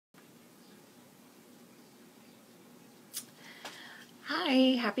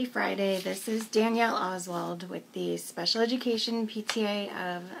Hi, happy Friday. This is Danielle Oswald with the Special Education PTA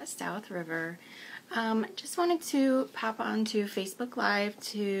of South River. Just wanted to pop onto Facebook Live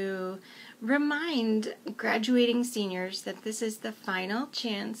to remind graduating seniors that this is the final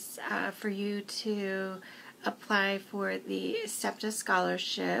chance for you to apply for the SEPTA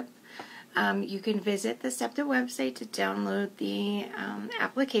scholarship. You can visit the SEPTA website to download the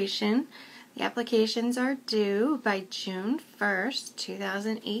application. The applications are due by June 1st,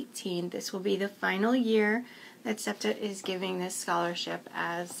 2018. This will be the final year that SEPTA is giving this scholarship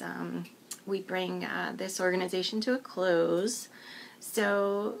as we bring this organization to a close.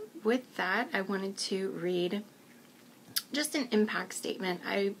 So with that, I wanted to read just an impact statement.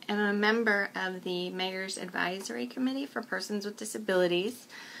 I am a member of the Mayor's Advisory Committee for Persons with Disabilities,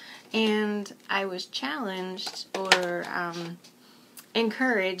 and I was challenged or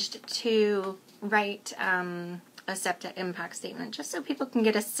encouraged to write a SEPTA impact statement just so people can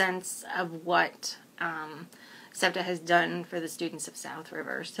get a sense of what SEPTA has done for the students of South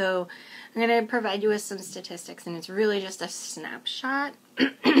River. So I'm going to provide you with some statistics, and it's really just a snapshot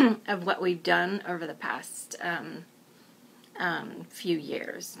of what we've done over the past few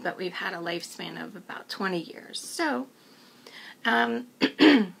years, but we've had a lifespan of about 20 years. So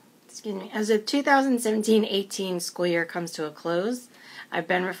excuse me, as the 2017-18 school year comes to a close, I've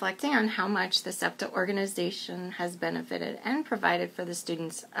been reflecting on how much the SEPTA organization has benefited and provided for the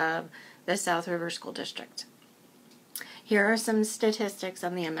students of the South River School District. Here are some statistics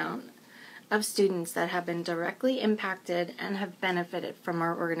on the amount of students that have been directly impacted and have benefited from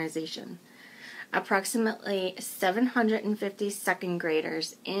our organization. Approximately 750 second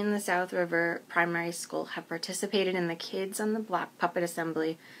graders in the South River Primary School have participated in the Kids on the Block Puppet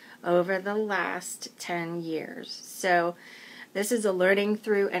Assembly over the last 10 years. So this is a learning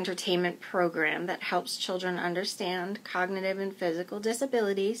through entertainment program that helps children understand cognitive and physical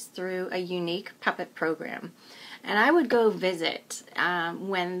disabilities through a unique puppet program. And I would go visit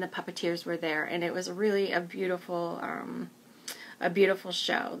when the puppeteers were there, and it was really a beautiful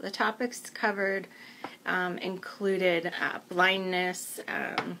show. The topics covered included blindness,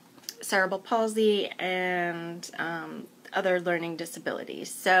 cerebral palsy, and other learning disabilities.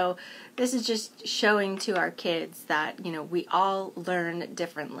 So this is just showing to our kids that, you know, we all learn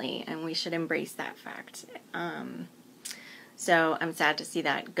differently and we should embrace that fact. So I'm sad to see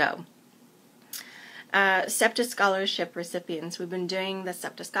that go. SEPTA scholarship recipients. We've been doing the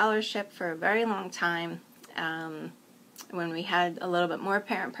SEPTA scholarship for a very long time. When we had a little bit more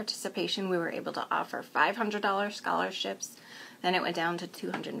parent participation, we were able to offer $500 scholarships. Then it went down to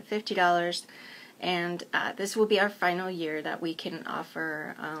 $250. And this will be our final year that we can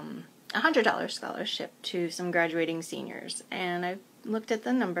offer a $100 scholarship to some graduating seniors. And I looked at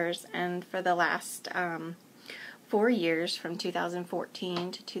the numbers, and for the last 4 years, from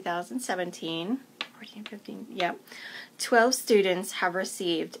 2014 to 2017, 12 students have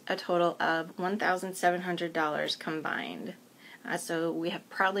received a total of $1,700 combined. So we have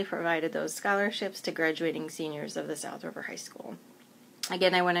proudly provided those scholarships to graduating seniors of the South River High School.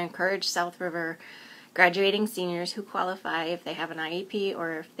 Again, I want to encourage South River graduating seniors who qualify, if they have an IEP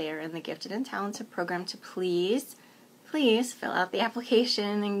or if they are in the Gifted and Talented program, to please fill out the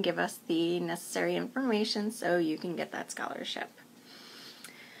application and give us the necessary information so you can get that scholarship.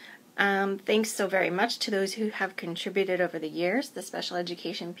 Thanks so very much to those who have contributed over the years. The Special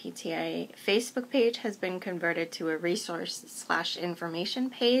Education PTA Facebook page has been converted to a resource/information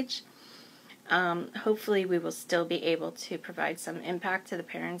page. Hopefully we will still be able to provide some impact to the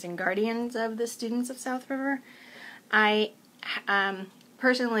parents and guardians of the students of South River. I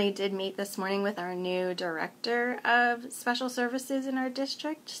personally did meet this morning with our new director of special services in our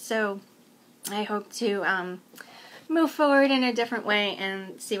district, so I hope to move forward in a different way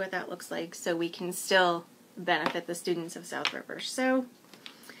and see what that looks like so we can still benefit the students of South River. So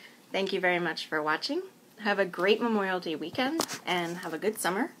thank you very much for watching. Have a great Memorial Day weekend and have a good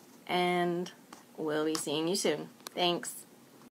summer, and we'll be seeing you soon. Thanks.